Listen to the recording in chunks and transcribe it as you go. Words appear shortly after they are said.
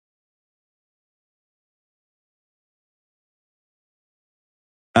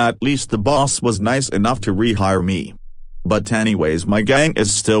At least the boss was nice enough to rehire me. But anyways, my gang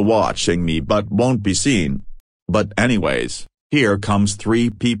is still watching me but won't be seen. But anyways, here comes 3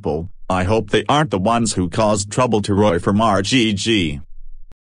 people. I hope they aren't the ones who caused trouble to Roy from RGG.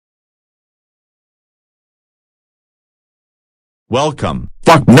 Welcome.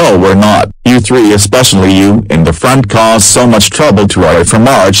 Fuck no, we're not. You 3, especially you in the front, caused so much trouble to Roy from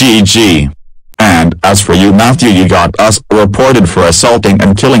RGG. And as for you Matthew, you got us reported for assaulting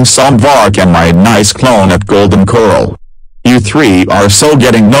and killing Somvark and my nice clone at Golden Coral. You 3 are so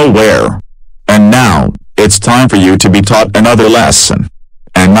getting nowhere. And now, it's time for you to be taught another lesson.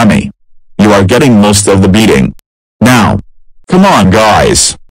 And Mummy, you are getting most of the beating. Now, come on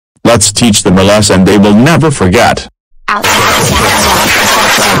guys. Let's teach them a lesson they will never forget.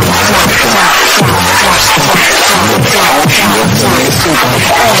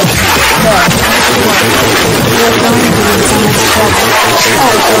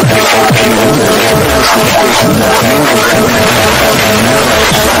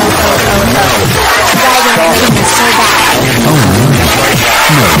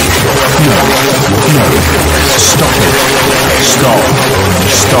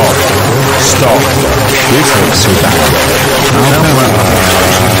 Stop. This looks so bad.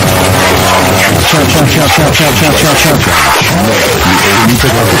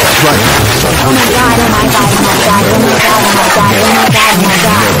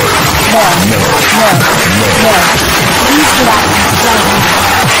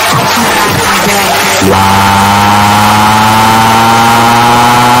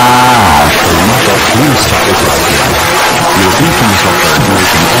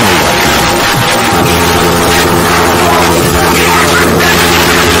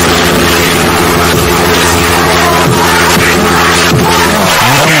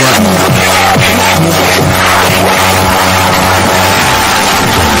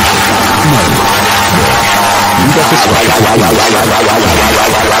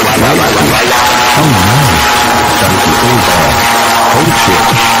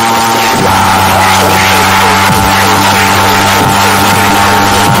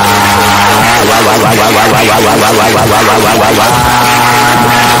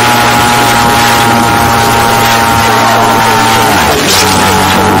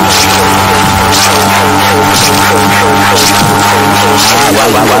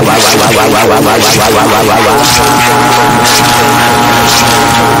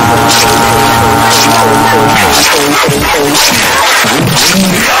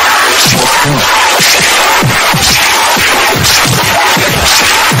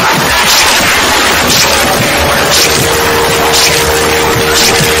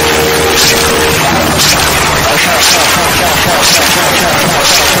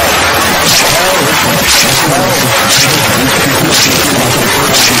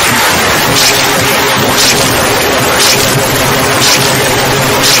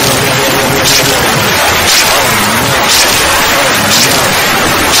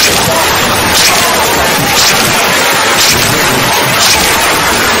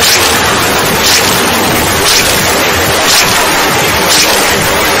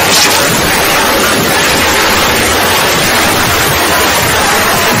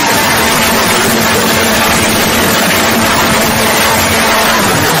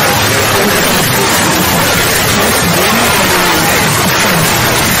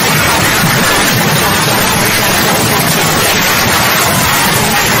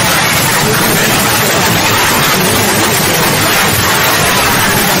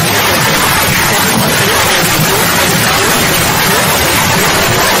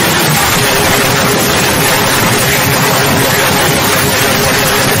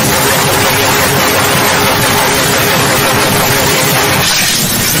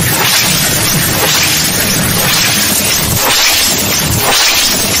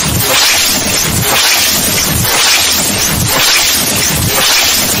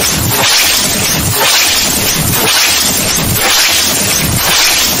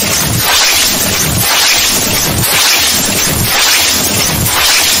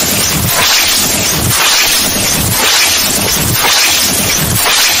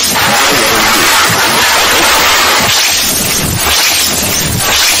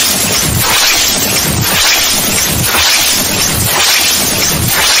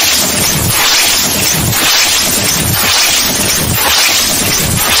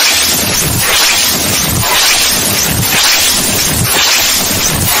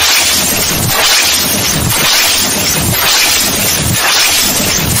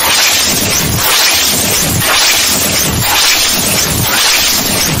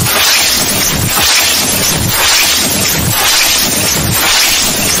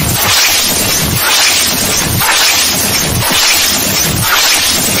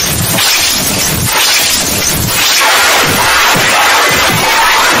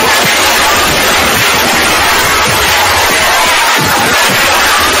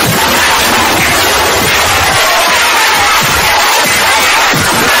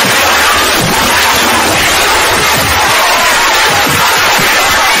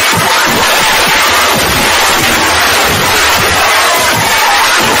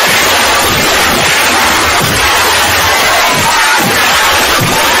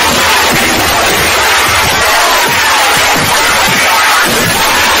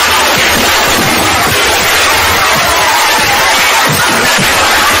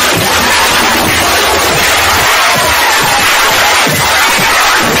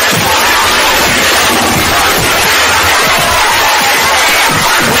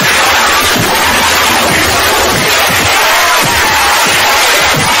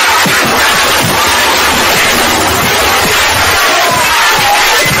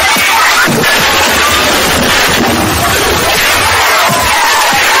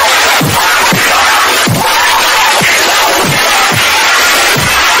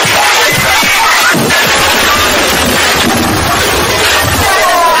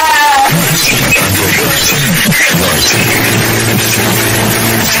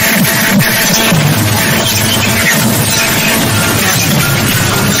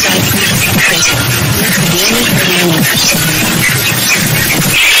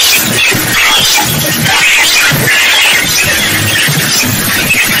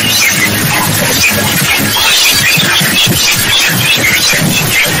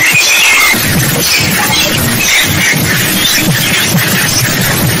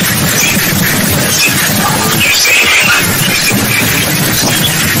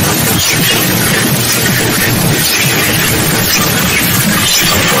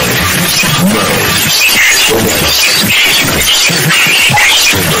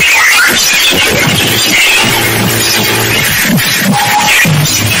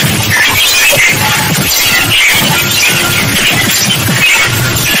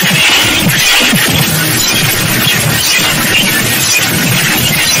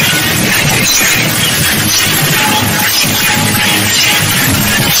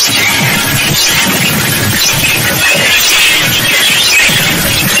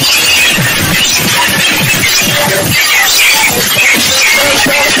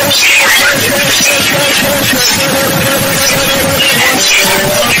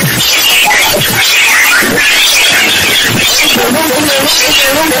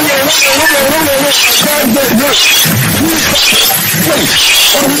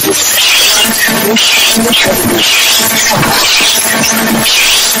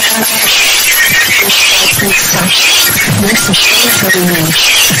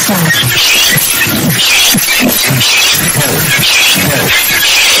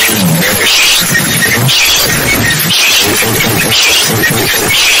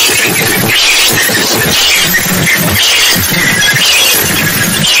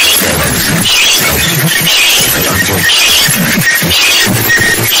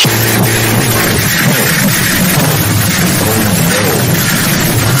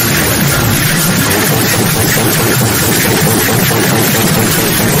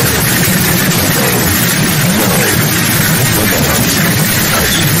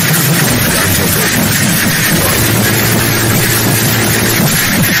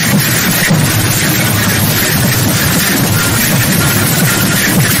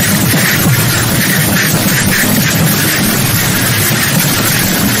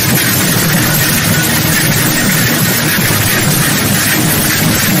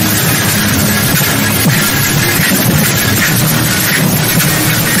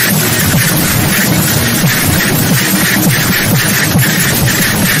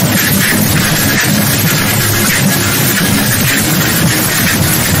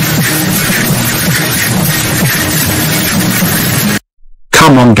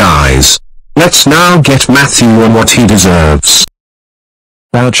 Come on guys. Let's now get Matthew on what he deserves.